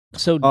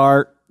So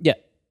Art. yeah.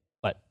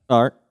 What?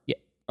 Art. Yeah.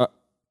 What?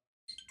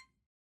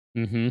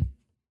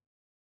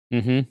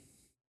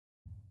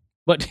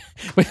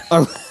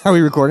 Are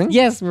we recording?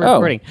 Yes, we're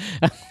recording.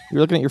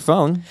 You're looking at your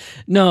phone.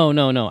 No.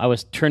 I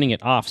was turning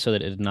it off so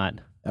that it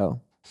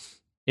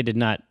did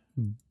not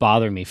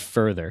bother me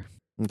further.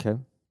 Okay.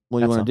 What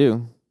do you want to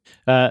do?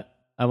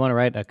 I want to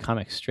write a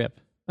comic strip.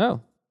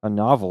 Oh, a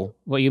novel.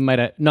 Well, you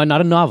might no, not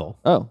a novel.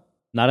 Oh,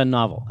 not a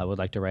novel. I would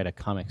like to write a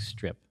comic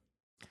strip,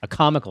 a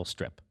comical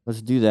strip.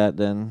 Let's do that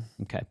then.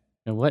 Okay.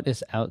 And what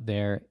is out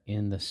there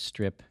in the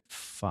strip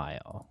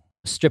file?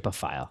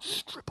 Stripophile.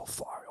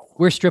 Stripophile.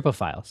 We're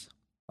stripophiles.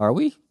 Are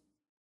we?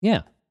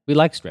 Yeah, we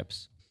like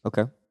strips.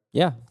 Okay.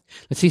 Yeah.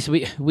 Let's see. So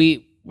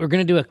we're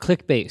gonna do a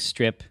clickbait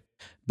strip,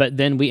 but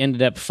then we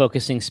ended up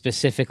focusing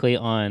specifically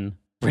on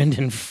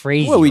Brendan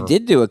Fraser. Well, we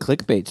did do a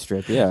clickbait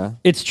strip. Yeah.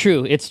 It's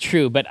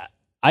true. But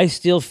I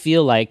still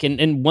feel like,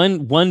 and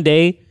one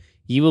day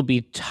you will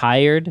be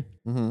tired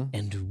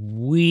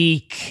and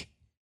weak.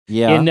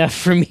 Yeah. Enough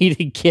for me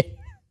to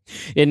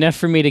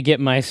get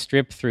my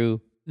strip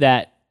through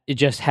that it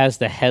just has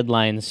the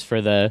headlines for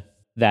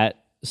that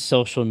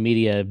social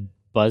media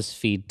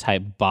BuzzFeed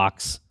type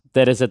box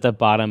that is at the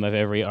bottom of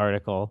every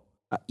article.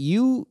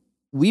 We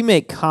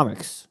make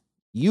comics.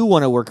 You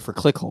want to work for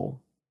Clickhole.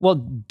 Well,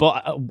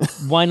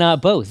 why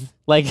not both?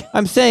 Like,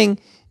 I'm saying,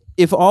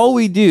 if all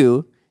we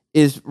do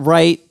is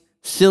write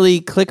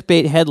silly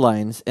clickbait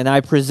headlines and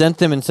I present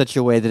them in such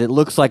a way that it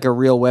looks like a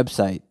real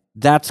website,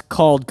 that's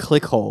called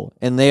Clickhole,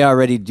 and they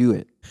already do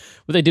it.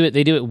 Well, they do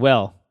it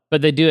well,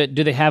 but they do it.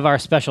 Do they have our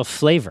special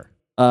flavor?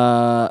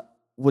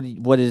 What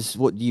do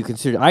you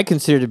consider? I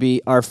consider to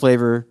be our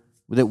flavor.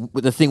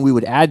 The thing we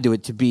would add to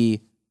it to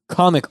be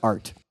comic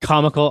art.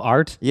 Comical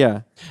art?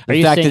 Yeah.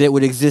 The fact that it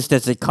would exist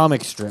as a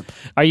comic strip.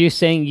 Are you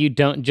saying you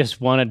don't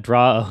just want to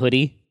draw a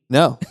hoodie?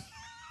 No.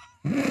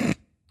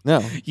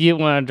 No. You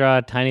want to draw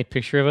a tiny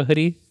picture of a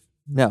hoodie?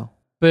 No.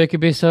 But it could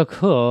be so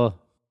cool.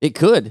 It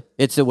could.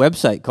 It's a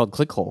website called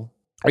Clickhole.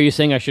 Are you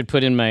saying I should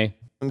put in my...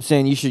 I'm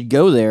saying you should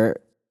go there.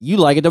 You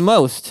like it the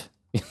most.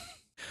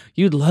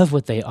 You'd love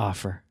what they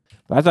offer.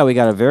 But I thought we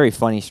got a very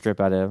funny strip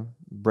out of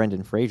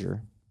Brendan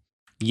Fraser.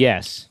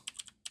 Yes.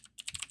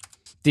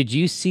 Did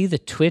you see the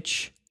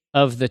Twitch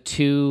of the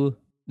two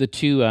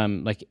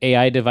like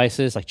AI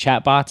devices, like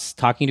chatbots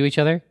talking to each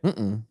other?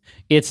 Mm-mm.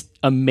 It's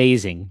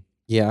amazing.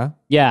 Yeah?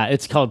 Yeah,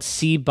 it's called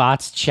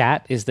CBots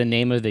Chat is the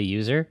name of the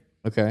user.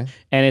 Okay.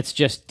 And it's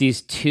just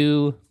these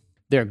two,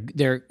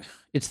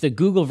 it's the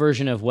Google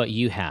version of what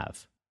you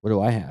have. What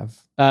do I have?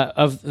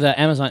 Of the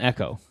Amazon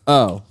Echo.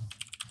 Oh,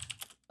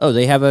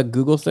 they have a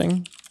Google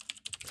thing?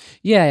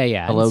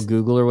 Yeah. Hello,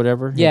 Google or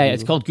whatever? Yeah, Hey,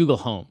 it's called Google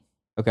Home.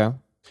 Okay.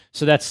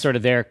 So that's sort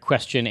of their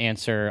question,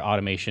 answer,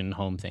 automation,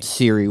 home thing.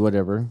 Siri,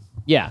 whatever.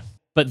 Yeah,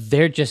 but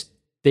they just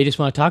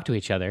want to talk to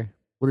each other.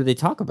 What do they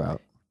talk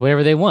about?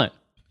 Whatever they want.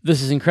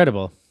 This is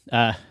incredible.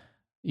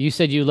 You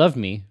said you loved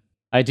me.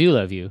 I do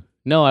love you.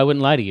 No, I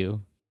wouldn't lie to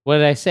you. What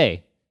did I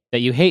say?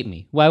 That you hate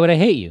me. Why would I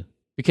hate you?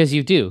 Because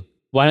you do.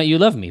 Why don't you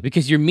love me?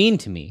 Because you're mean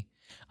to me.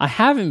 I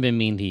haven't been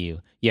mean to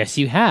you. Yes,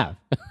 you have.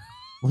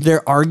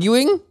 They're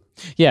arguing?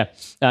 Yeah.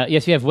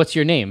 Yes, you have. What's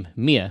your name?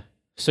 Mia.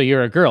 So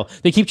you're a girl.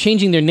 They keep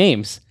changing their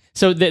names.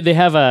 So they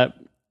have a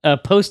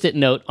Post-it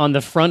note on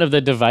the front of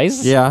the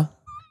device. Yeah.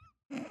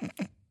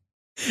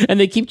 And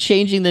they keep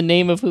changing the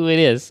name of who it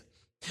is.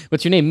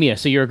 What's your name? Mia.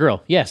 So you're a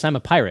girl. Yes, I'm a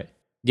pirate.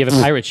 Do you have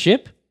a pirate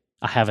ship?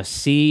 I have a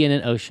sea and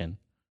an ocean.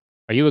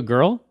 Are you a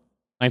girl?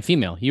 I'm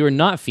female. You are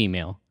not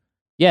female.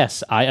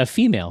 Yes, I a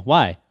female.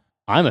 Why?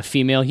 I'm a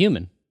female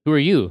human. Who are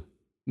you?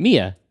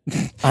 Mia.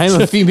 I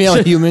am a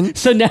female human.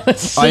 So now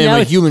it's... I am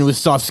a human with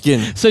soft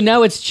skin. So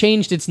now it's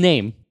changed its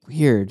name.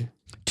 Weird.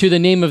 To the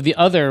name of the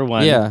other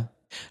one. Yeah.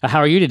 How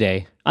are you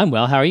today? I'm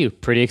well. How are you?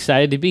 Pretty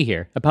excited to be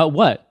here. About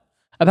what?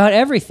 About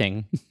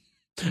everything.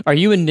 Are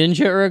you a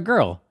ninja or a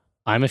girl?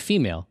 I'm a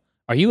female.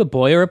 Are you a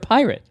boy or a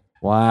pirate?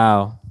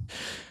 Wow.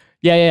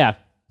 Yeah.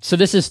 So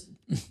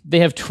they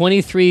have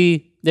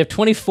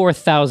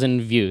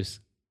 24,000 views.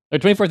 Or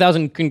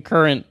 24,000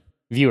 concurrent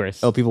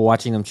viewers. Oh, people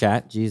watching them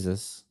chat?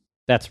 Jesus.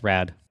 That's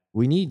rad.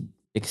 We need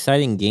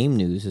exciting game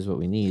news is what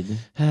we need.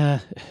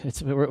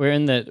 We're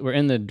in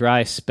the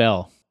dry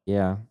spell.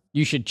 Yeah.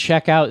 You should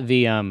check out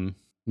the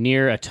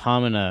Nier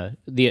Automata,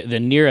 the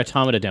Nier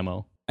Automata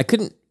demo. I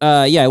couldn't,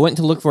 I went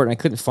to look for it and I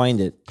couldn't find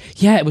it.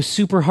 Yeah, it was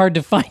super hard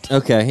to find.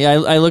 Okay, yeah,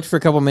 I looked for a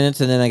couple minutes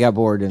and then I got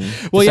bored and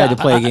decided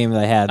to play a game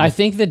that I had. I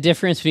think the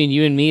difference between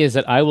you and me is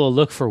that I will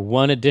look for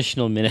one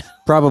additional minute.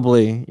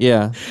 Probably,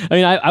 yeah. I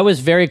mean, I was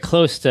very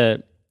close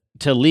to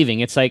leaving.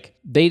 It's like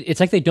they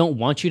don't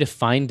want you to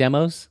find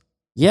demos.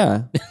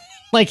 Yeah.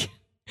 Like,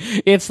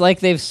 it's like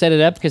they've set it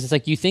up because it's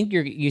like you think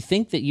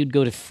that you'd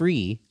go to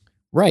free,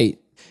 right?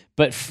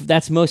 But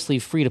that's mostly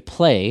free to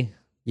play.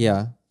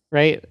 Yeah.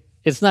 Right?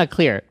 It's not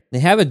clear. They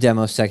have a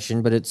demo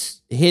section, but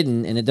it's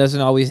hidden, and it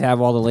doesn't always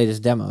have all the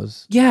latest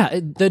demos.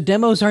 Yeah, the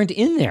demos aren't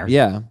in there.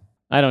 Yeah.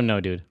 I don't know,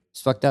 dude. It's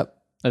fucked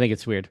up. I think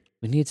it's weird.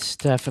 We need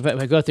stuff. If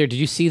I go out there, did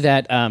you see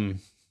that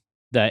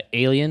the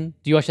alien.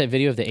 Do you watch that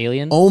video of the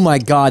alien? Oh my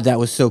God, that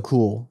was so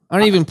cool. I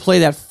don't even play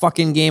that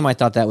fucking game. I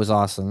thought that was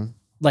awesome.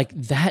 Like,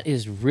 that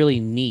is really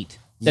neat.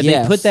 That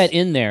Yes. they put that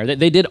in there. That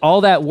they did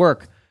all that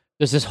work.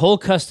 There's this whole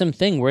custom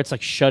thing where it's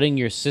like shutting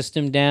your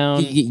system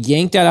down. You get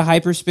yanked out of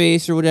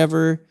hyperspace or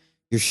whatever.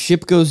 Your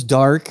ship goes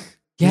dark.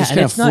 You're just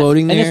kind of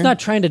floating there. And it's not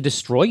trying to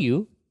destroy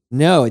you.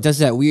 No, it does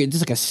that weird. It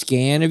does like a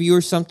scan of you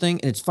or something,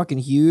 and it's fucking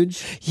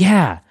huge.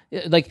 Yeah.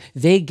 Like,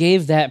 they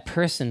gave that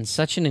person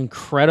such an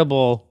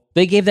incredible...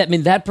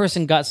 that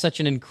person got such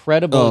an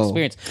incredible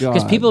experience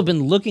because God. people have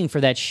been looking for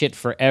that shit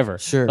forever.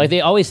 Sure. Like,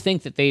 they always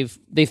think that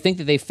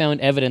they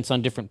found evidence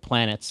on different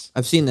planets,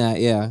 I've seen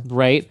that. Yeah,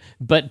 right?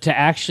 But to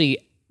actually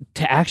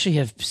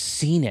have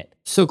seen it,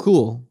 so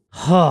cool.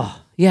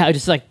 yeah,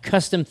 just like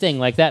custom thing.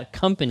 Like, that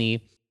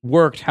company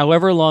worked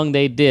however long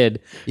they did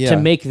to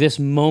make this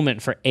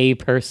moment for a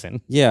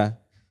person. Yeah,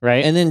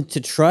 right. And then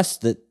to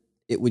trust that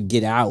it would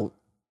get out.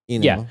 You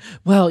know? Yeah.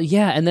 Well,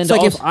 yeah, and then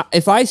it's like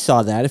if I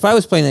saw that, if I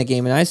was playing that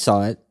game and I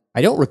saw it,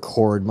 I don't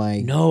record my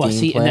see,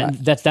 gameplay. and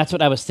that's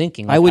what I was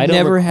thinking. Like, I would don't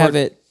never record, have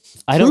it.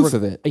 Proof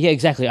of it. Yeah,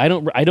 exactly. I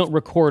don't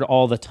record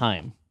all the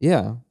time.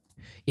 Yeah.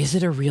 Is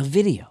it a real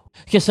video?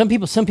 Because some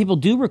people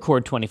do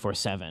record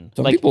 24/7.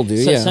 Some people do.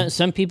 Yeah.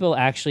 Some people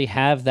actually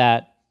have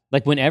that.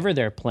 Like, whenever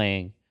they're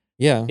playing,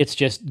 yeah, it's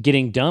just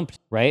getting dumped,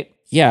 right?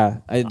 Yeah.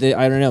 I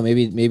don't know.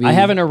 Maybe I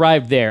haven't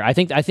arrived there. I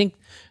think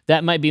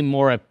that might be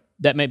more of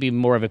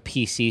a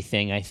PC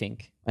thing. I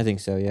think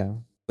so. Yeah.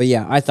 But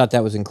yeah, I thought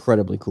that was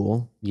incredibly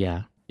cool.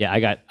 Yeah. Yeah.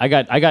 I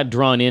got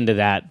drawn into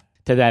that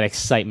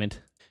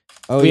excitement.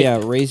 Oh yeah,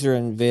 Razer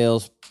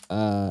unveils.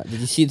 Did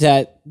you see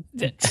that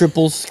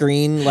triple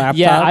screen laptop?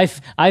 Yeah,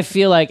 I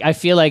feel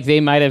like they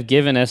might have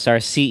given us our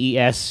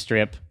CES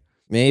strip.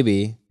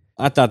 Maybe.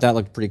 I thought that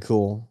looked pretty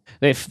cool.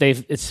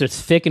 It's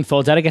thick and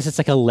folds out. I guess it's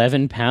like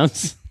 11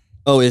 pounds.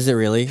 Oh, is it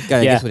really?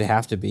 God, I guess it would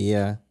have to be.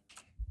 Yeah.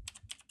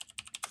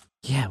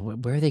 Yeah,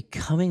 where are they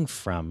coming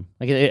from?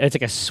 Like, it's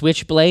like a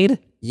switchblade?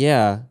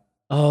 Yeah.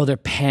 Oh, they're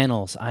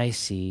panels. I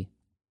see.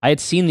 I had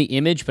seen the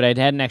image, but I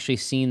hadn't actually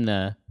seen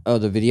the... Oh,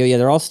 the video? Yeah,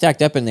 they're all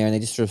stacked up in there, and they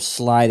just sort of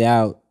slide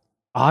out.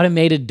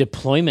 Automated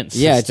deployment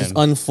system. Yeah, it just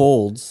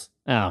unfolds.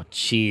 Oh,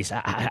 jeez.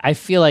 I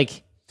feel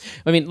like...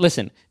 I mean,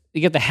 listen,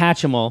 you get the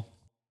Hatchimal.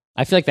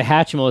 I feel like the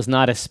Hatchimal is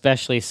not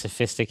especially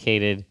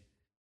sophisticated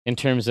in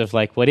terms of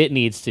like what it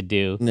needs to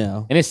do.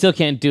 No. And it still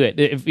can't do it.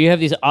 If you have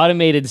these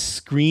automated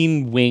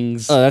screen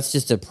wings... Oh, that's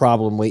just a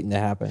problem waiting to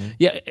happen.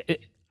 Yeah,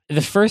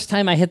 the first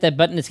time I hit that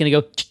button, it's going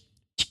to go...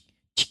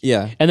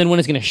 Yeah. And then when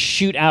it's going to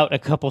shoot out a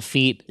couple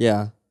feet...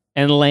 Yeah.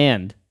 And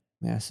land.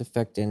 Mass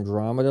Effect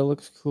Andromeda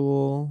looks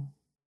cool.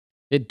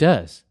 It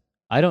does.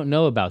 I don't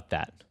know about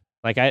that.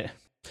 Like,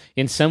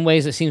 in some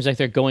ways, it seems like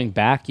they're going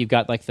back. You've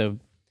got like the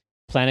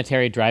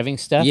planetary driving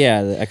stuff.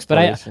 Yeah, the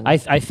exploration.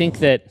 But I think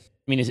that...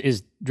 I mean,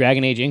 is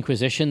Dragon Age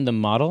Inquisition the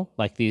model?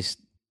 Like these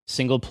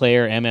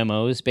single-player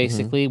MMOs,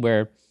 basically,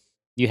 where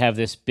you have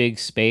this big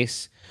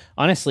space.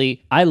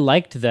 Honestly, I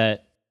liked the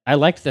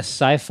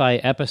sci-fi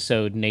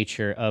episode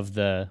nature of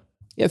the...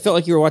 Yeah, it felt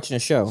like you were watching a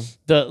show.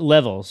 The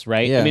levels,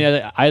 right? Yeah. I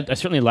mean, I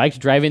certainly liked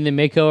driving the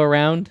Mako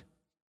around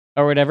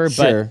or whatever,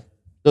 but...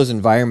 Those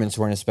environments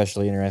weren't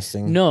especially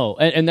interesting. No,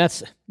 and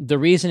that's... The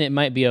reason it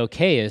might be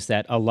okay is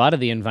that a lot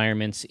of the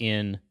environments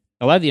in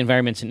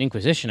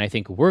Inquisition, I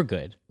think, were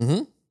good.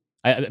 Mm-hmm.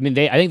 I mean,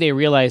 I think they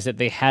realized that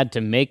they had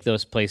to make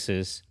those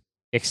places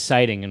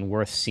exciting and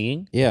worth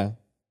seeing. Yeah.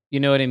 You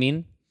know what I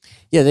mean?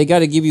 Yeah, they got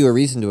to give you a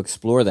reason to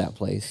explore that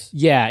place.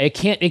 Yeah, it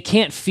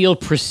can't feel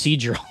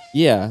procedural.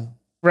 Yeah.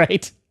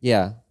 Right?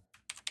 Yeah.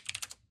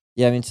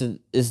 Yeah, I mean, so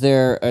is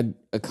there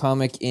a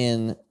comic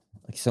in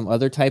like some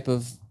other type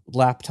of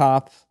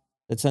laptop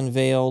that's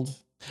unveiled?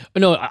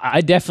 No, I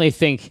definitely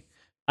think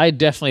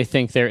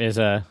there is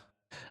a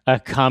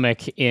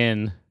comic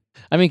in...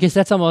 I mean, because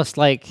that's almost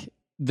like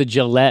the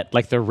Gillette,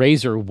 like the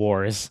razor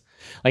wars.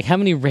 Like, how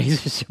many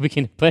razors are we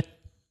going to put?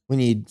 We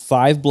need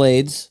 5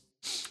 blades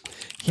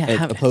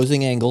at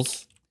opposing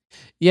angles.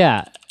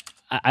 Yeah,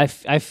 I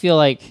feel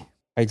like...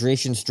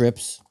 Hydration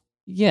strips.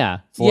 Yeah.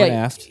 Fore and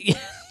aft.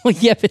 Well,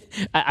 yeah, but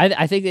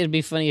I think it'd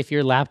be funny if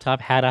your laptop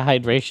had a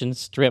hydration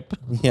strip.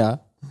 Yeah.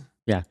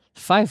 Yeah.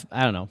 5,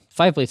 I don't know.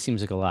 5 blades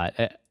seems like a lot.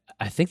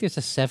 I think there's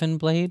a 7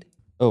 blade.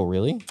 Oh,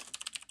 really?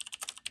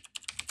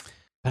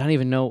 I don't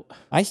even know.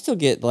 I still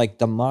get like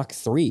the Mach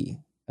 3.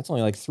 That's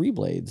only like 3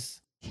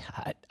 blades.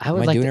 Yeah, I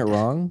would Am I doing it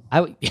wrong?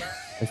 I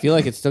feel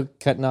like it's still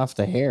cutting off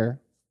the hair.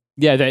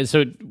 Yeah,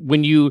 so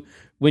when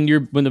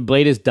the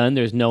blade is done,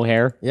 there's no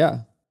hair.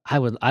 Yeah. I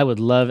would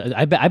love...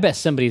 I bet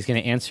somebody's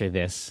going to answer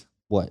this.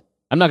 What?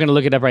 I'm not going to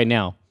look it up right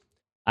now.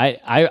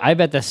 I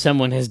bet that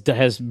someone has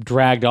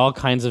dragged all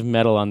kinds of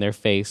metal on their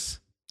face.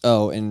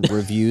 Oh, and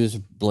reviews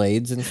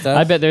blades and stuff?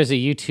 I bet there's a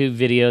YouTube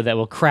video that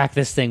will crack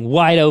this thing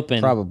wide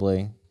open.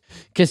 Probably.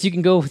 Because you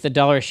can go with the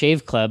Dollar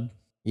Shave Club.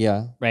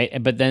 Yeah.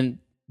 Right? But then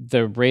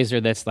the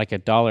razor that's like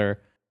 $1,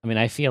 I mean,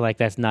 I feel like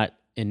that's not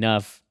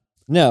enough.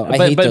 No, I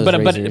hate those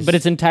razors. But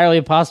it's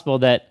entirely possible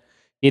that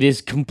it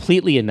is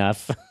completely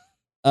enough.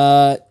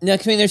 No, I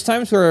mean, there's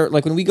times where,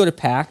 like, when we go to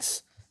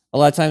PAX, A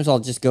lot of times I'll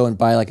just go and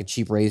buy like a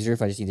cheap razor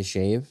if I just need to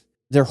shave.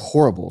 They're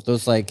horrible.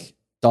 Those like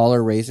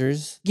dollar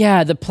razors.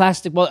 Yeah, the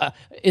plastic. Well,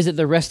 is it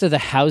the rest of the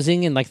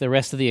housing and like the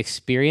rest of the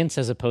experience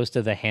as opposed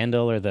to the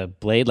handle or the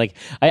blade? Like,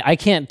 I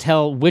can't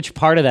tell which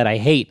part of that I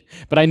hate,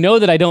 but I know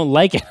that I don't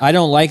like it. I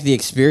don't like the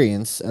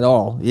experience at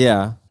all.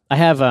 Yeah. I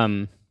have.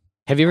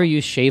 Have you ever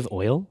used shave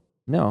oil?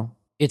 No.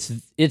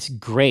 It's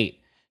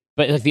great,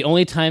 but like the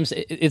only times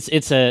there's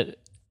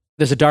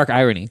a dark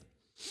irony.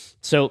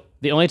 So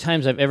the only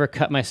times I've ever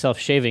cut myself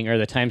shaving are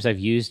the times I've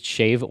used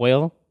shave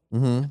oil.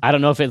 Mm-hmm. I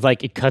don't know if it's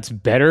like it cuts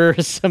better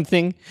or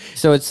something.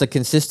 So it's the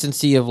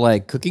consistency of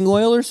like cooking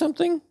oil or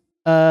something?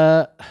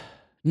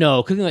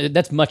 No, cooking oil,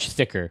 that's much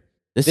thicker.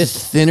 This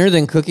is thinner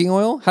than cooking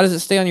oil? How does it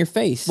stay on your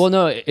face? Well,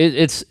 no,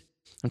 it's.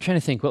 I'm trying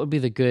to think. What would be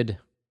the good?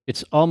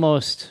 It's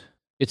almost.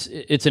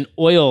 It's an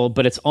oil,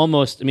 but it's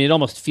almost. I mean, it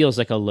almost feels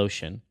like a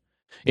lotion.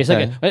 It's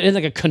Okay. it's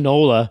like a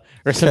canola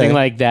or something Okay.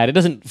 like that. It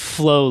doesn't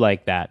flow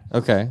like that.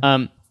 Okay.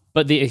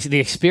 But the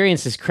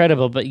experience is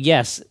credible. But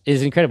yes,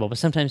 is incredible. But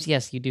sometimes,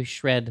 yes, you do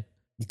shred.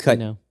 You cut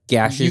You know.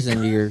 gashes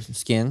into your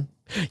skin?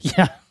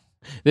 Yeah,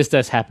 this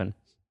does happen.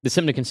 There's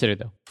something to consider,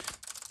 though.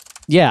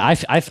 Yeah,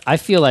 I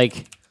feel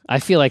like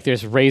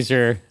there's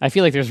razor. I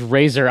feel like there's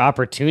razor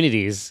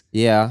opportunities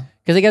Yeah.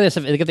 because they got this.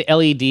 They got the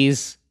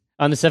LEDs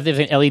on the stuff. They have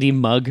an LED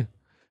mug,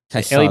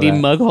 I saw LED that.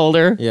 mug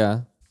holder.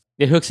 Yeah.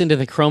 It hooks into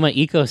the Chroma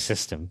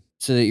ecosystem.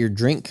 So that your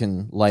drink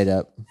can light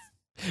up.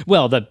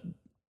 Well,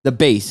 the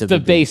base of the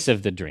drink. base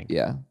of the drink.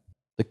 Yeah.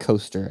 The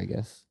coaster, I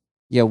guess.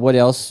 Yeah, what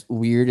else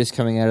weird is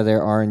coming out of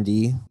their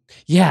R&D?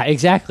 Yeah,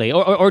 exactly.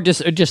 Or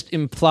just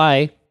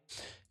imply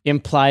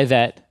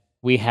that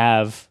we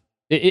have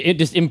it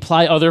just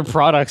imply other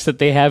products that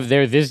they have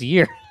there this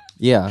year.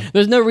 Yeah.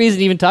 There's no reason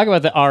to even talk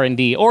about the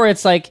R&D. Or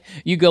it's like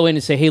you go in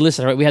and say, "Hey,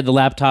 listen, all right, we had the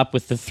laptop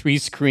with the 3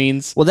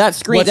 screens. Well, that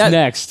screen What's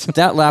next?"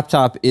 That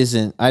laptop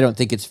isn't, I don't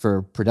think it's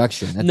for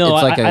production. No,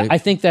 it's like I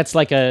think that's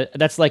like a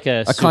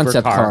a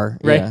concept car,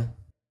 right?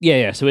 Yeah.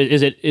 Yeah. So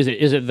is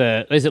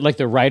it like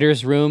the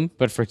writer's room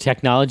but for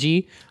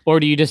technology, or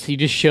do you just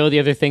show the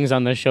other things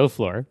on the show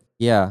floor?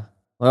 Yeah.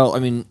 Well, I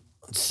mean,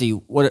 let's see.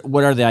 What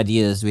are the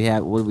ideas we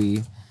have?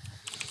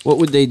 What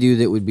would they do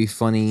that would be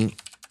funny?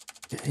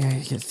 Yeah,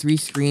 you get 3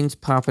 screens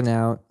popping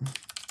out.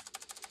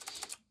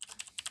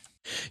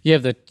 You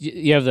have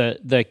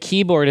the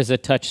keyboard is a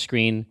touch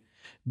screen,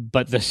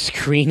 but the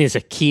screen is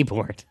a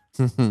keyboard.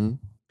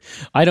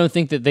 I don't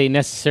think that they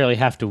necessarily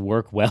have to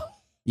work well.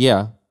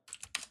 Yeah.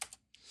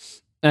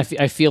 I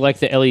feel like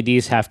the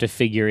LEDs have to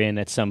figure in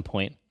at some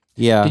point.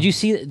 Yeah. Did you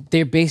see?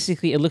 They're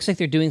basically. It looks like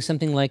they're doing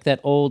something like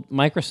that old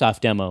Microsoft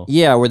demo.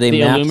 Yeah, where they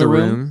The map the Illuma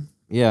room? room.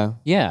 Yeah.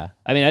 Yeah.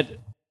 I mean,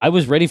 I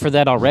was ready for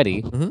that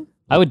already. Mhm.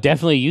 I would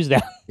definitely use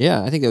that.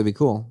 Yeah, I think that would be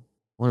cool.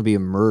 I want to be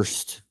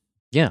immersed.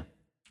 Yeah.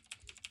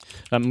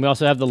 We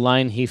also have the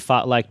line, "He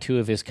fought like 2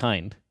 of his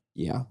kind."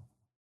 Yeah.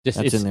 Just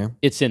That's in there.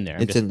 It's in there.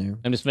 It's in there.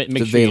 I'm just make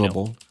It's sure you know.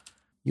 available.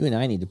 You and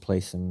I need to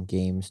play some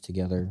games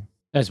together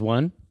As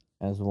one.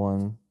 as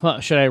one. Well,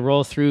 should I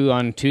roll through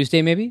on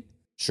Tuesday? Maybe.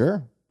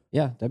 Sure.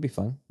 Yeah, that'd be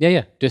fun.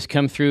 Yeah. Just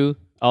come through.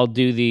 I'll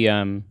do the.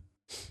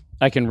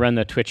 I can run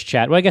the Twitch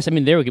chat. Well, I guess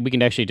there we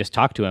can actually just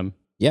talk to him.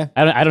 Yeah.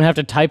 I don't have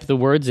to type the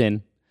words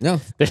in. No.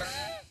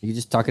 You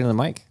just talking to the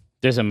mic.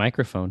 There's a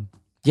microphone.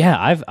 Yeah,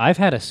 I've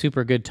had a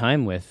super good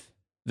time with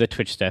the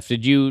Twitch stuff.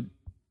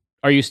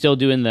 Are you still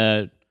doing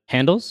the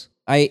handles?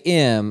 I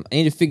am. I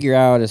need to figure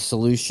out a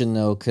solution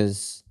though,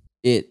 because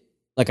I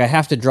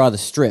have to draw the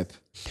strip.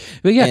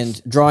 But yeah,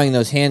 And drawing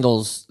those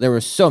handles, there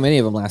were so many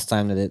of them last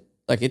time that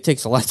it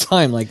takes a lot of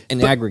time, like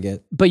in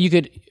aggregate. but you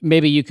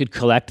could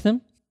collect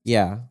them.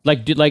 Yeah.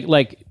 Like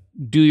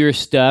do your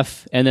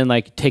stuff and then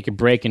like take a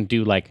break and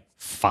do like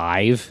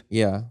 5.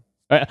 Yeah.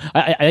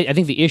 I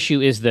think the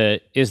issue is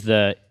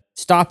the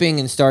Stopping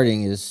and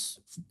starting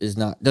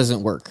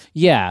doesn't work.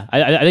 yeah.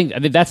 I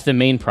think that's the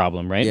main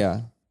problem, right?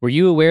 Yeah. Were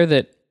you aware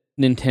that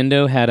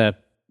Nintendo had a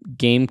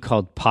game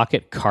called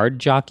Pocket Card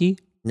Jockey?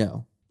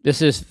 No.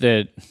 This is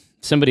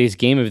somebody's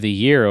game of the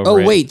year over. Oh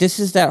at- wait, this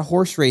is that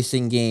horse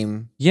racing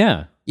game.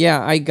 Yeah.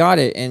 Yeah, I got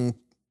it and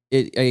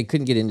I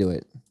couldn't get into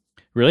it.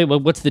 Really? Well,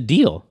 what's the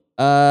deal?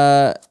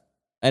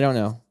 I don't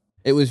know.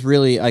 It was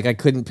really like I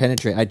couldn't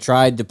penetrate. I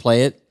tried to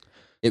play it.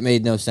 It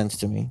made no sense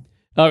to me.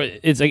 Oh,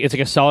 it's like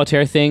a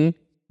solitaire thing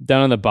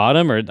down on the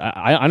bottom, or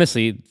I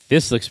honestly,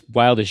 this looks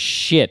wild as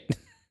shit.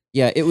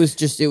 Yeah, it was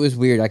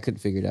weird. I couldn't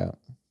figure it out.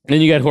 And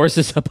then you got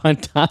horses up on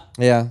top.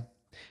 Yeah.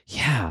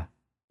 Yeah.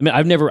 I mean,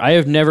 I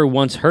have never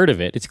once heard of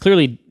it. It's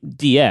clearly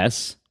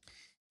DS.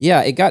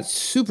 Yeah, it got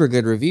super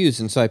good reviews,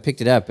 and so I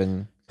picked it up,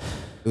 and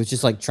it was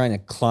just like trying to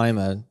climb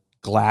a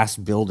glass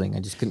building. I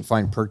just couldn't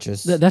find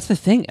purchase. That's the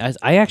thing.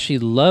 I actually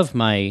love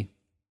my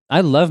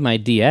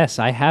DS.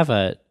 I have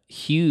a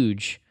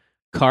huge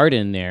card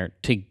in there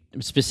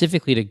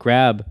specifically to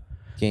grab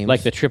Games.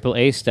 like the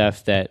AAA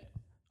stuff that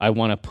I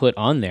want to put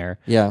on there.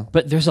 Yeah.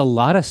 But there's a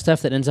lot of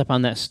stuff that ends up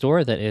on that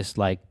store that is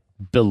like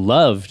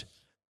beloved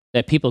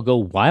that people go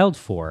wild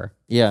for.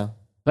 Yeah.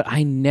 But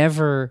I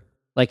never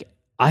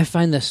I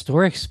find the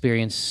store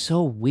experience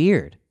so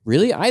weird.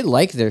 Really? I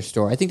like their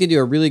store. I think they do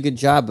a really good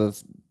job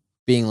of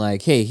being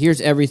like, hey,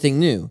 here's everything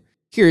new.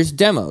 Here's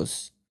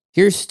demos.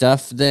 Here's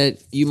stuff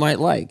that you might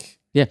like.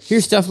 Yeah.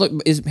 Here's stuff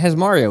has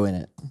Mario in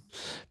it.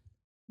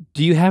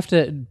 Do you have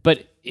to?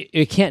 But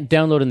it can't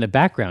download in the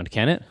background,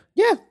 can it?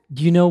 Yeah.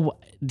 Do you know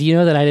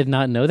that I did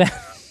not know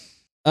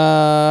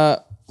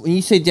that? When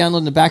you say download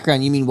in the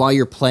background, you mean while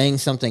you're playing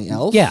something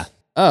else? Yeah.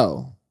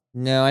 Oh,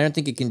 no, I don't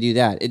think it can do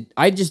that.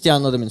 I just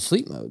download them in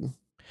sleep mode.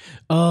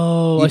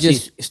 Oh, you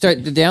just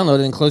start to download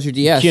it and close your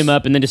DS. Queue 'em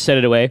up and then just set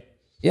it away.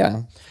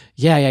 Yeah.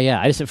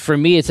 Yeah. For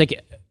me, it's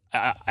like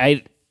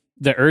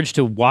the urge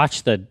to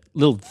watch the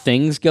little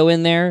things go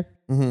in there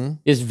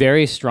is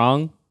very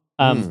strong.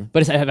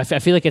 But I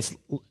feel like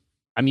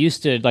I'm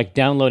used to like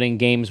downloading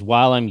games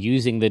while I'm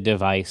using the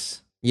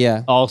device.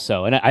 Yeah.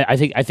 Also, and I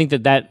think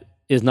that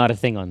is not a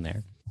thing on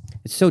there.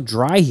 It's so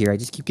dry here. I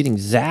just keep getting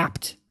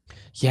zapped.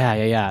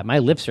 Yeah. My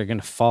lips are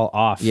gonna fall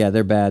off. Yeah,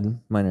 they're bad.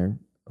 Mine are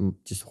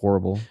just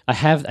horrible.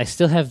 I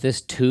still have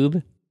this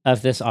tube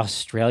of this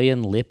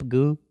Australian lip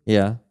goo.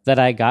 Yeah. That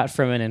I got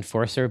from an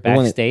enforcer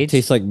backstage. The one that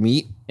tastes like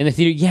meat in the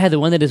theater. Yeah, the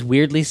one that is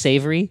weirdly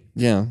savory.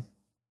 Yeah.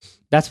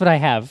 That's what I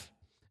have,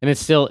 and it's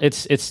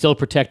still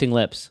protecting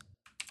lips.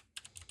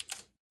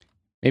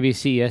 Maybe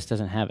CES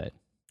doesn't have it.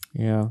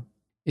 Yeah.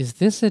 Is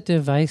this a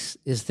device?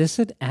 Is this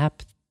an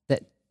app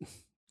that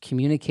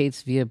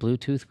communicates via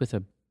Bluetooth with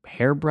a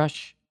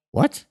hairbrush?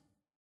 What?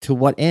 To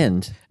what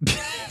end?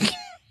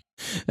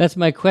 That's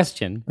my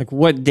question. Like,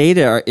 what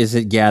data is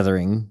it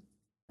gathering?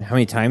 How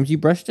many times you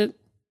brushed it?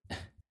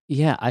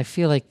 Yeah, I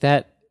feel like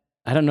that.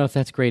 I don't know if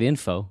that's great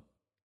info.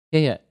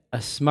 Yeah.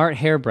 A smart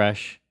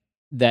hairbrush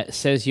that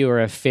says you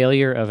are a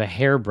failure of a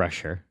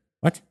hairbrusher.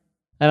 What?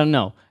 I don't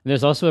know.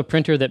 There's also a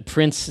printer that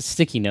prints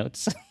sticky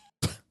notes.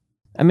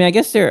 I mean, I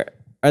guess are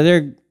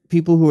there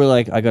people who are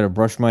like, I got to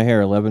brush my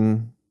hair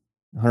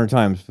 1,100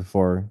 times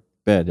before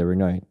bed every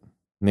night.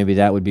 Maybe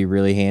that would be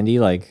really handy,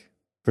 like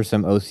for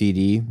some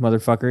OCD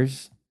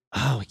motherfuckers.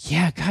 Oh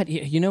yeah, God,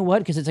 you know what?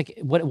 Because it's like,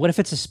 what if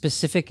it's a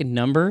specific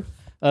number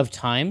of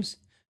times?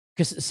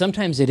 Because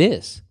sometimes it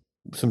is.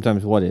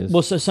 Sometimes what is?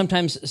 Well, so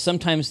sometimes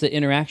the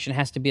interaction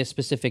has to be a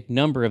specific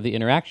number of the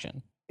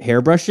interaction.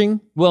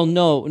 Hairbrushing? Well,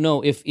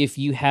 no. If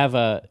you have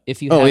a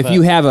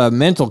you have a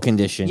mental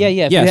condition.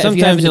 Yeah.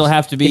 Sometimes it'll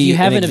have to be. If you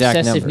have an exact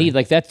obsessive number. need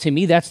like that, to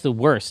me, that's the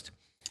worst.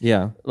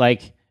 Yeah.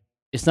 Like,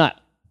 it's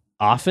not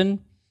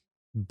often,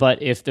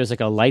 but if there's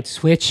like a light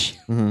switch,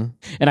 and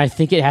I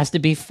think it has to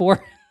be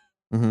 4,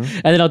 and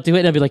then I'll do it,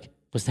 and I'll be like,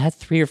 was that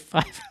 3 or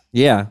 5?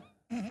 Yeah.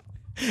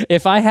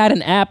 If I had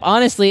an app,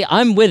 honestly,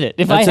 I'm with it.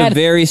 That's a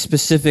very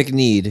specific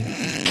need.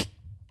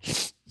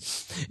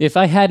 If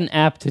I had an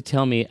app to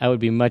tell me, I would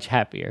be much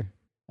happier.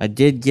 I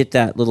did get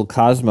that little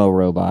Cozmo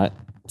robot,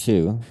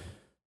 too.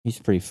 He's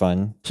pretty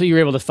fun. So you were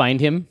able to find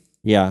him?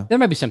 Yeah. There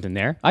might be something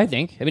there, I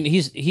think. I mean,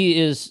 he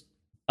is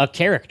a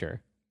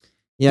character.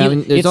 Yeah,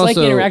 it's also like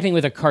interacting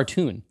with a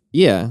cartoon.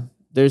 Yeah.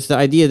 There's the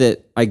idea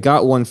that I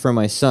got one for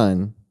my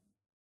son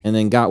and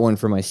then got one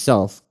for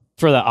myself.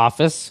 For the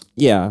office?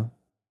 Yeah.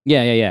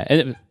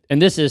 Yeah.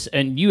 And this is,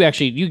 and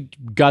you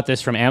got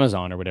this from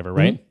Amazon or whatever,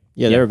 right?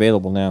 Yeah, they're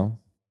available now.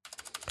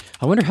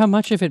 I wonder how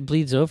much of it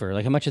bleeds over.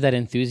 Like how much of that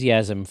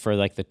enthusiasm for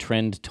like the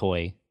trend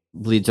toy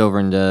bleeds over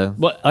into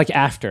like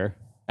after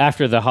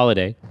the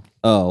holiday.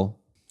 Oh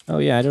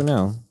yeah, I don't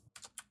know.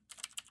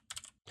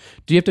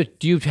 Do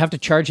you have to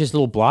charge his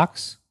little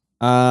blocks?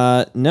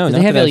 No, not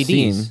they have that LEDs. I've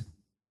seen.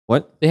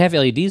 What? They have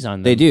LEDs on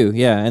them. They do,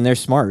 yeah, and they're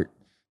smart.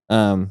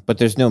 But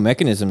there's no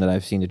mechanism that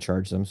I've seen to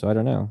charge them, so I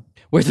don't know.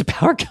 Where's the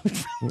power coming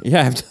from?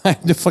 Yeah, I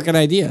have no fucking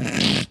idea.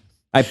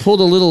 I pulled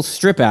a little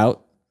strip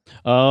out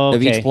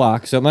of each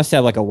block, so it must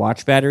have like a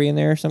watch battery in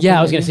there or something. Yeah,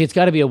 I was going to say it's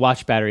got to be a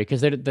watch battery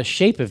because the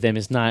shape of them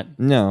is not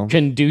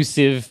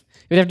conducive.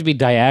 It would have to be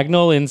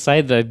diagonal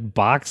inside the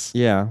box.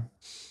 Yeah.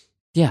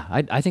 Yeah,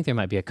 I think there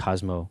might be a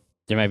Cozmo.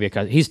 There might be a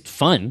Cozmo. He's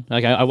fun.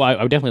 Like I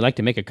would definitely like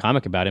to make a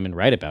comic about him and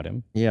write about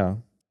him. Yeah.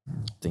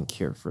 Think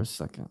here for a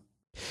second.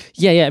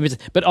 Yeah.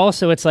 But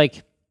also it's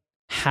like,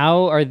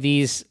 how are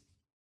these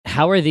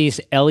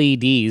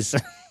LEDs?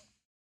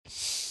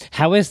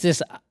 How is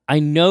this? I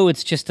know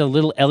it's just a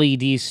little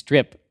LED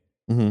strip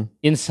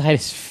inside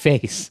his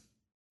face.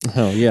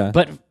 Oh, yeah.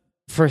 But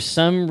for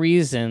some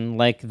reason,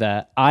 like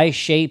the eye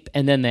shape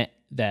and then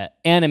the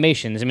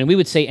animations, I mean, we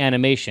would say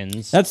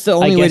animations. That's the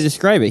only way to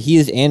describe it. He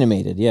is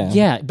animated, yeah.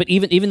 Yeah, but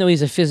even though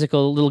he's a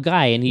physical little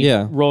guy and he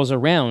rolls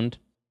around,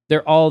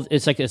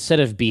 it's like a set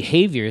of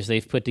behaviors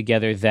they've put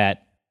together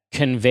that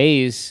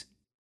conveys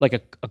like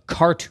a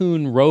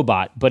cartoon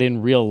robot, but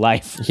in real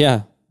life.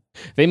 Yeah.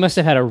 They must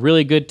have had a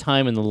really good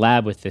time in the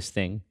lab with this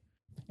thing.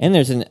 And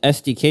there's an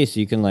SDK, so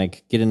you can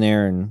like get in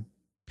there and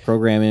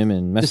program him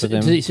and mess with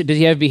him. Does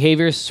he have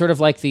behaviors sort of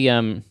like the?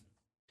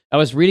 I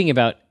was reading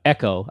about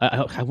Echo.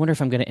 I wonder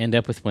if I'm going to end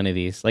up with one of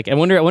these. Like, I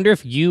wonder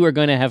if you are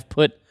going to have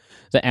put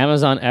the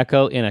Amazon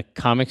Echo in a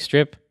comic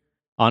strip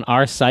on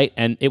our site,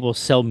 and it will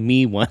sell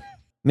me one.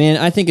 Man,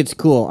 I think it's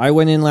cool. I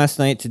went in last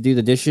night to do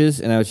the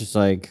dishes, and I was just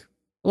like,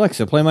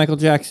 Alexa, play Michael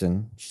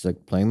Jackson. She's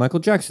like, playing Michael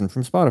Jackson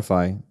from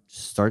Spotify.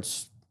 Just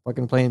starts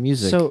fucking playing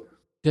music. So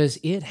does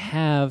it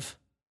have?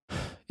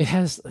 It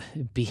has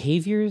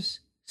behaviors,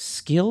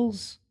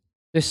 skills.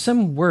 There's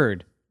some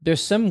word.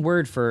 There's some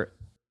word for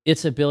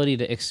its ability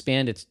to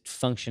expand its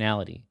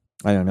functionality.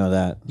 I don't know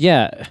that.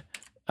 Yeah.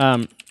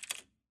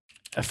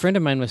 A friend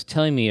of mine was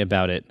telling me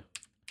about it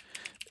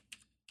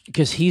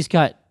because he's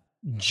got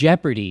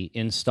Jeopardy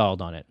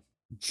installed on it.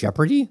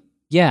 Jeopardy?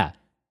 Yeah.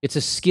 It's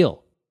a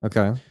skill.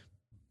 Okay.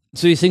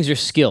 So these things are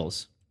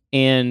skills.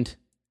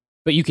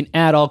 But you can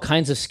add all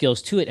kinds of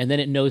skills to it, and then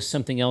it knows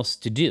something else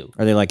to do.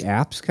 Are they like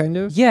apps, kind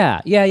of? Yeah.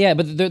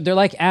 But they're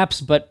like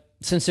apps, but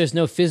since there's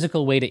no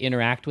physical way to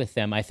interact with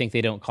them, I think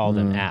they don't call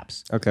them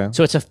apps. Okay.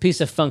 So it's a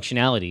piece of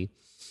functionality.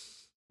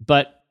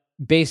 But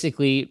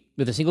basically,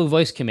 with a single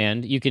voice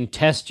command, you can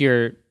test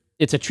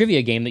it's a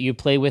trivia game that you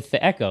play with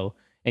the Echo,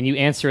 and you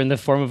answer in the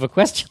form of a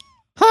question.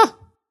 Huh.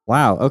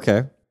 Wow,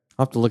 okay.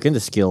 I'll have to look into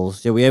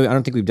skills. Yeah, I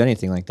don't think we've done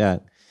anything like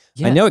that.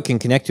 Yeah. I know it can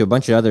connect to a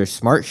bunch of other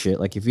smart shit,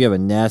 like if you have a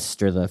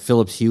Nest or the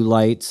Philips Hue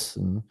lights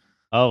and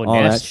all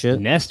Nest, that shit.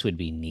 Nest would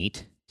be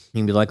neat. You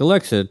can be like,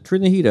 Alexa,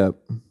 turn the heat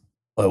up.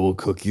 I will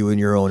cook you in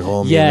your own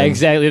home. Yeah, human.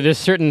 exactly. There's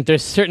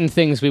certain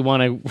things we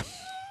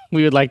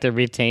would like to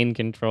retain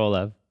control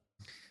of.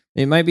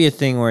 It might be a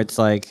thing where it's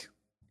like,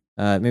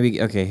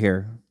 maybe, okay,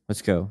 here,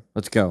 let's go.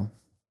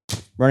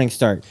 Running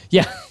start.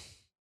 Yeah.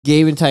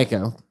 Gabe and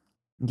Tycho.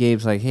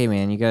 Gabe's like, hey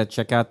man, you gotta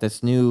check out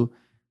this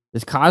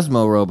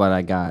Cosmo robot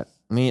I got.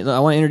 I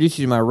want to introduce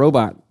you to my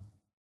robot,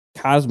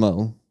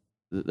 Cosmo.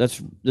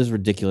 This is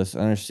ridiculous. I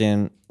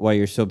understand why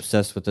you're so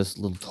obsessed with this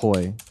little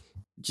toy.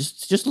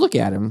 Just look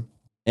at him.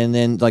 And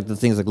then like the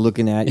thing's like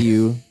looking at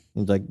you.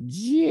 He's like,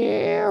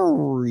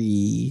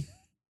 Jerry.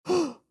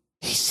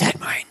 He said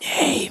my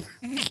name.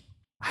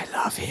 I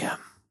love him.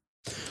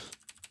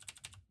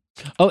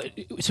 Oh,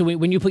 so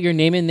when you put your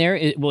name in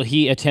there, will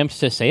he attempt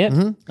to say it?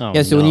 Mm-hmm. Oh,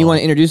 yeah, so when you want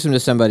to introduce him to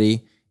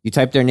somebody, you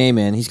type their name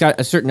in. He's got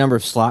a certain number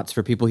of slots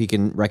for people he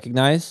can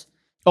recognize.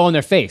 Oh, on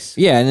their face.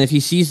 Yeah, and if he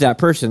sees that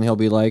person, he'll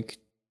be like,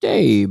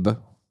 Dave,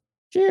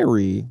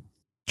 Jerry.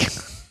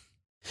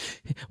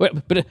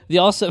 But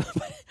also,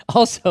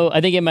 I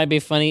think it might be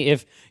funny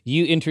if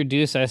you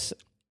introduce us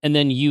and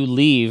then you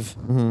leave,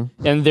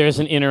 and there's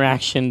an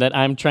interaction that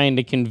I'm trying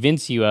to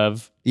convince you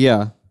of.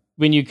 Yeah.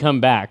 When you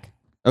come back.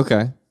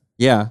 Okay.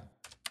 Yeah.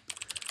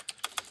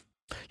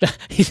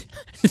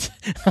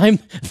 I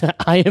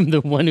am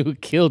the one who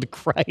killed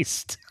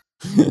Christ.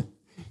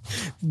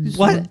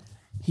 What?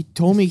 He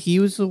told me he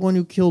was the one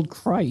who killed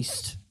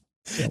Christ.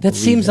 That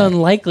seems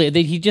unlikely.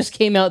 That he just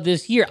came out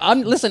this year.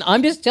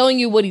 I'm just telling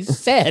you what he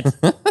said.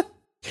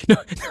 No,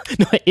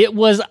 it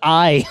was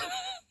I.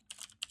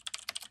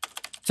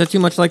 Is that too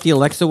much like the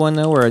Alexa one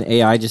though, where an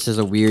AI just says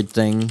a weird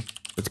thing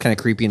that's kind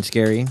of creepy and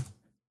scary?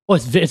 Well,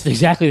 it's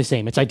exactly the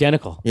same. It's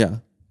identical. Yeah.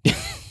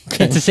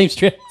 Okay. It's the same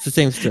strip. It's the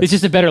same strip. It's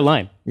just a better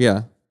line.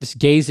 Yeah. Just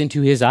gaze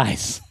into his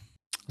eyes.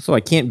 So I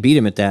can't beat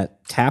him at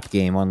that tap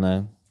game on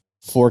the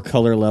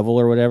 4-color level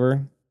or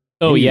whatever.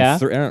 Oh, maybe yeah?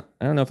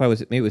 I don't know if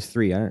maybe it was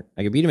 3. I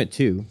could beat him at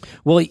 2.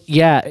 Well,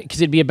 yeah, because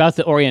it'd be about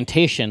the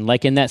orientation.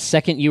 Like in that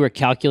second you were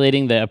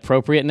calculating the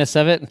appropriateness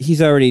of it.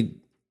 He's already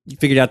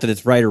figured out that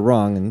it's right or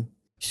wrong and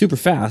super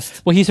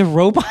fast. Well, he's a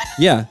robot.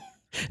 Yeah.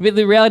 I mean,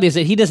 the reality is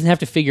that he doesn't have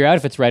to figure out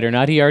if it's right or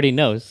not. He already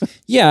knows.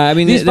 Yeah, I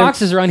mean... These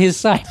boxes are on his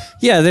side.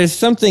 Yeah, there's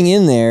something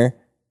in there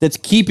that's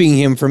keeping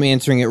him from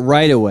answering it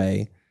right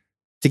away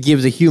to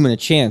give the human a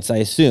chance, I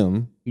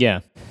assume. Yeah.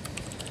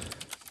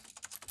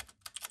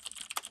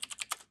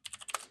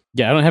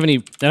 Yeah, I don't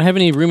have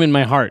any room in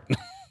my heart.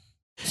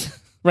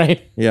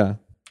 Right? Yeah.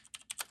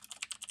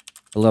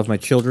 I love my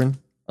children.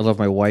 I love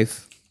my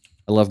wife.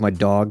 I love my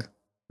dog.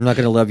 I'm not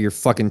going to love your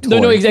fucking toy.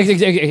 No,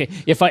 exactly.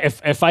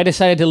 If I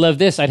decided to love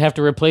this, I'd have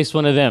to replace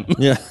one of them.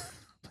 Yeah.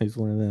 Replace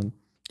one of them.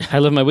 I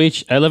love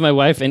my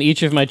wife and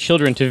each of my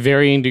children to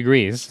varying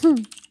degrees.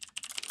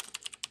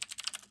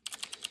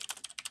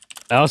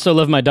 I also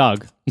love my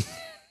dog.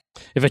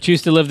 If I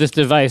choose to love this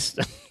device,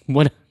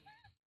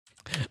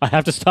 I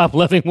have to stop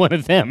loving one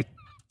of them.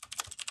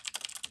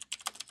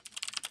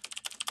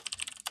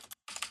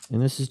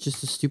 And this is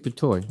just a stupid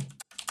toy.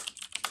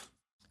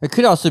 It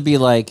could also be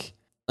like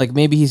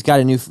maybe he's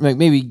got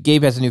maybe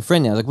Gabe has a new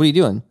friend now. Like, what are you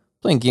doing?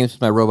 Playing games with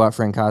my robot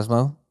friend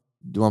Cosmo.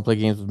 Do you want to play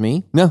games with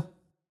me? No,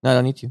 I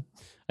don't need to.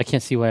 I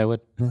can't see why I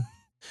would.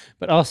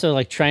 But also,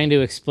 like, trying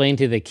to explain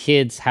to the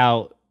kids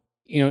how,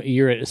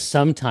 you're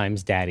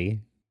sometimes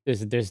daddy.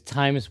 There's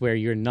times where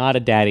you're not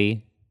a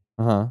daddy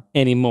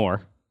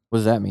anymore. What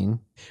does that mean?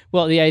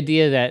 Well, the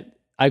idea that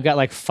I've got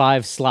like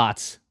 5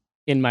 slots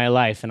in my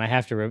life, and I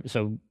have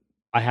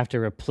to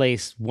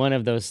replace one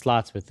of those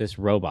slots with this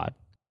robot.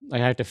 I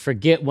have to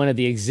forget one of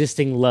the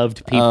existing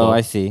loved people. Oh,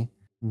 I see.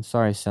 I'm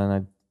sorry, son.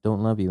 I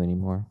don't love you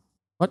anymore.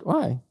 What?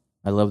 Why?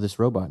 I love this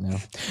robot now.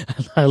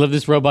 I love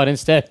this robot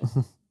instead.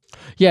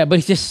 Yeah, but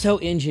he's just so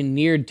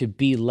engineered to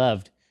be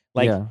loved.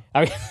 Like,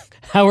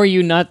 how are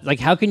you not, like,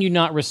 how can you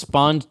not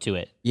respond to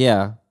it?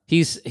 Yeah.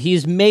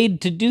 He's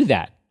made to do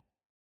that.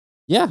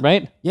 Yeah.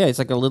 Right? Yeah, it's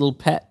like a little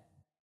pet.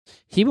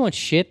 He won't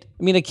shit.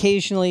 I mean,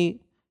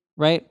 occasionally,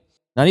 right?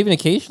 Not even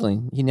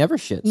occasionally. He never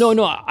shits.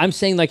 No, I'm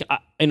saying, like,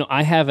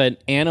 I have an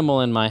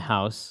animal in my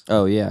house.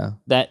 Oh, yeah.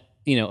 That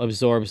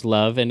absorbs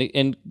love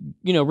and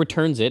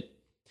returns it,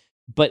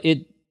 but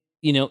it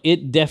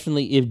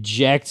definitely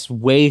ejects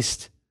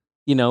waste,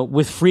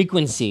 with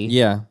frequency.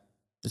 Yeah,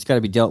 it's got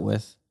to be dealt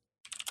with.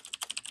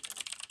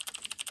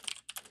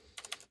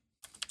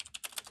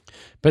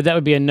 But that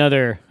would be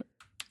another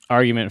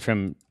argument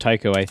from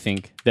Tycho, I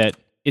think, that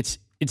it's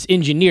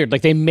engineered.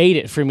 Like, they made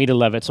it for me to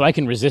love it, so I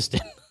can resist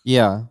it.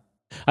 Yeah.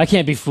 I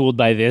can't be fooled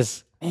by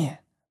this. Man,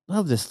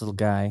 love this little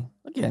guy.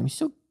 Look at him. He's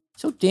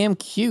so damn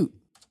cute.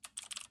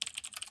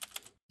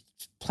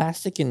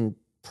 Plastic and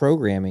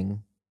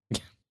programming.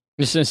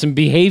 Just some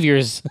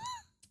behaviors.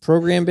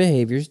 Program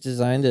behaviors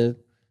designed to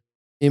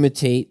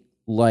imitate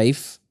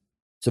life.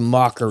 It's a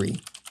mockery.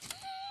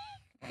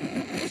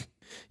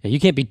 Yeah, you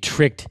can't be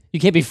tricked. You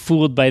can't be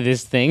fooled by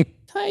this thing.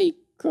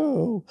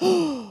 Tycho.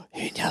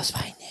 He knows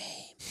my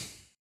name.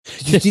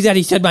 Did you see that?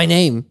 He said my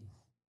name.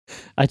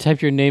 I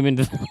typed your name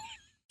into...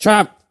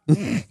 Trap.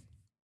 Well,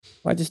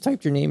 I just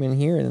typed your name in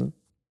here and...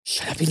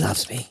 Shut up, he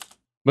loves me.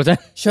 What's that?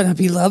 Shut up,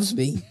 he loves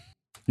me.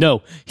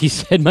 No, he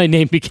said my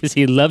name because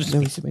he loves me.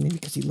 No, he said my name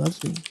because he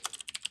loves me.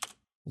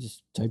 I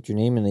just typed your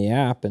name in the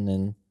app and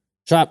then...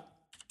 Trap.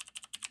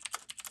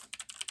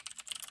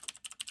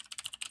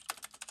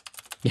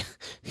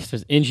 It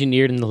was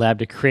engineered in the lab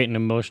to create an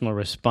emotional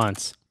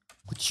response.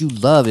 What you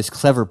love is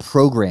clever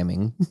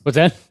programming. What's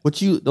that?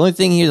 The only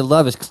thing here to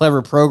love is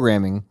clever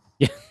programming.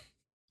 Yeah.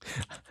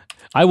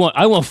 I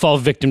won't fall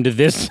victim to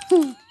this.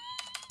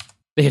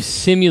 They have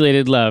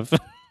simulated love.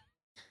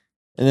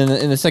 And then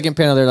in the second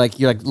panel,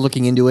 you're like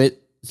looking into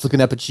it. It's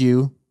looking up at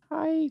you.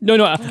 Hi. No,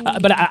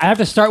 but I have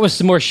to start with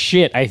some more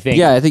shit, I think.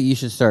 Yeah, I think you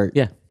should start.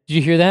 Yeah. Did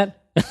you hear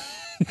that?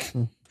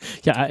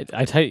 Yeah,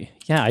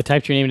 I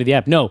typed your name into the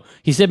app. No,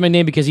 he said my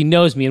name because he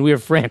knows me and we are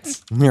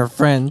friends. We're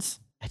friends.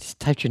 I just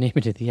typed your name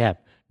into the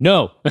app.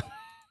 No.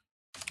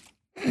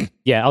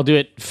 Yeah, I'll do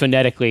it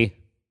phonetically.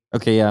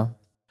 Okay, yeah.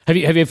 Have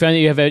you found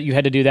that you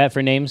had to do that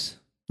for names?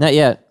 Not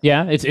yet.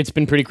 Yeah, it's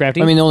been pretty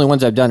crafty. I mean, the only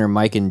ones I've done are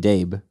Mike and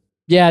Dabe.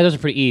 Yeah, those are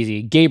pretty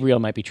easy. Gabriel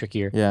might be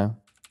trickier. Yeah.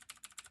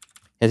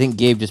 I think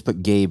Gabe just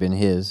put Gabe in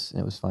his,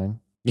 and it was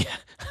fine. Yeah,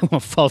 I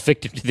won't fall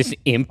victim to this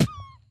imp.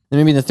 And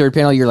maybe in the third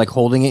panel, you're like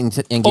holding it,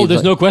 and Gabe's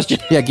there's no question.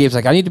 Yeah, Gabe's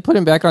like, I need to put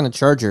him back on the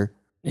charger.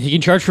 He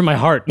can charge for my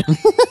heart.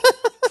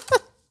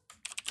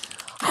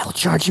 I will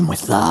charge him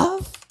with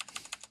love.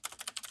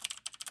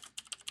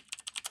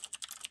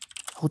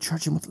 I will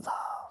charge him with love.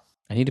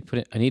 I need to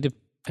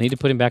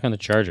put him back on the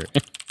charger.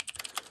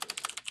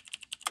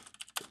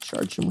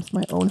 Charge him with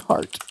my own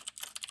heart.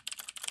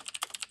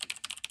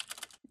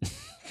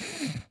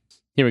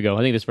 Here we go.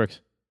 I think this works.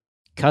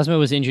 Cozmo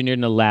was engineered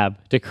in a lab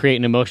to create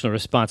an emotional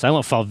response. I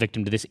won't fall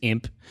victim to this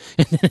imp.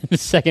 And then in the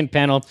second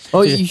panel...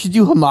 Oh, you should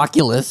do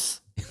homunculus.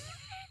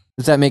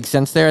 Does that make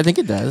sense there? I think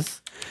it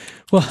does.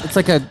 Well, it's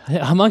like a...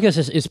 Homunculus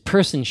is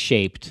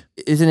person-shaped.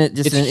 Isn't it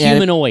just an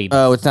humanoid.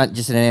 Oh, it's not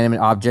just an animate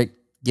object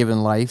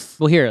given life?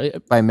 Well, here...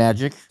 by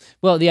magic?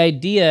 Well, the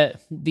idea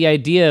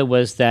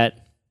was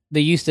that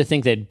they used to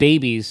think that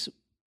babies,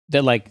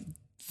 that like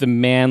the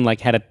man like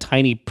had a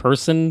tiny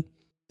person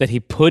that he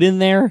put in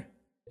there.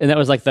 And that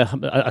was like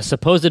a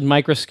supposed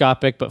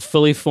microscopic but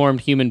fully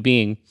formed human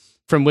being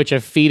from which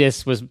a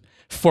fetus was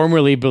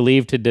formerly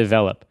believed to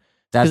develop.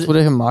 That's what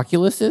a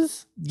homunculus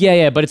is?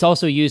 Yeah, but it's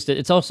also used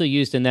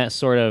in that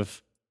sort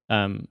of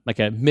like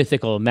a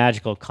mythical,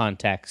 magical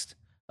context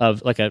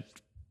of like a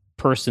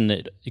person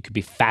that it could be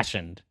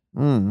fashioned,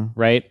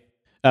 right?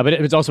 But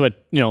it was also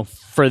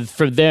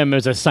for them it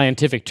was a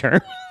scientific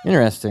term.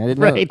 Interesting. I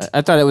didn't know.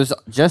 I thought it was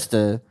just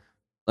a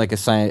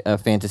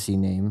fantasy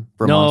name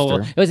for a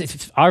monster. No, it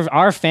was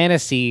our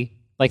fantasy,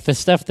 like the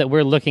stuff that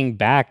we're looking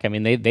back. I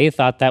mean, they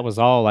thought that was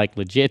all like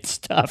legit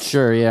stuff.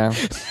 Sure, yeah.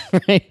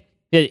 Right?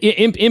 Yeah,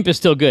 imp is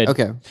still good.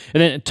 Okay. And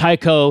then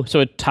Tycho, so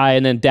a tie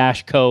and then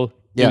dash co.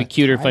 Yeah. Maybe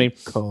cuter, funny.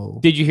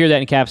 Did you hear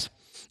that in caps?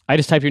 I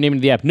just typed your name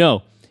into the app.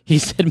 No, he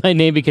said my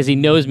name because he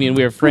knows me and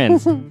we are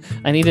friends.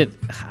 I need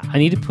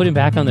to put him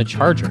back on the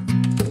charger.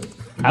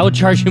 I will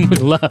charge him with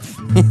love.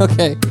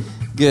 Okay,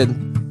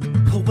 good.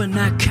 When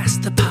I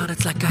cast the pot,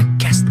 it's like I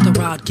cast the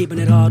rod, keeping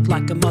it hard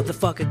like a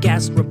motherfucker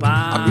gas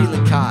robot. I'm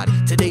reeling cod,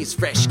 today's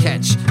fresh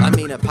catch. I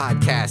mean a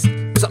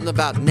podcast, something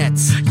about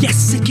nets.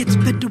 Yes, it gets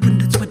better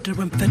when it's winter.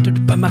 I'm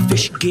fettered by my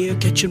fish gear,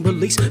 catch and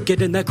release,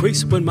 get in that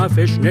crease when my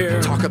fish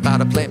near. Talk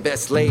about a plant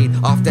best laid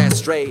off that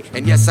stray,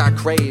 and yes, I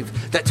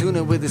crave that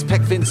tuna with his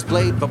peck fin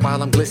splayed. But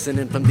while I'm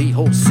glistening from the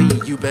whole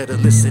sea, you better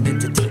listen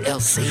into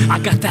TLC. I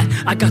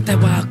got that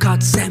wild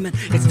caught salmon.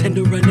 It's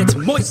tender and it's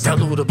moist.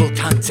 Downloadable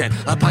content,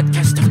 a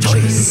podcast of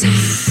choice.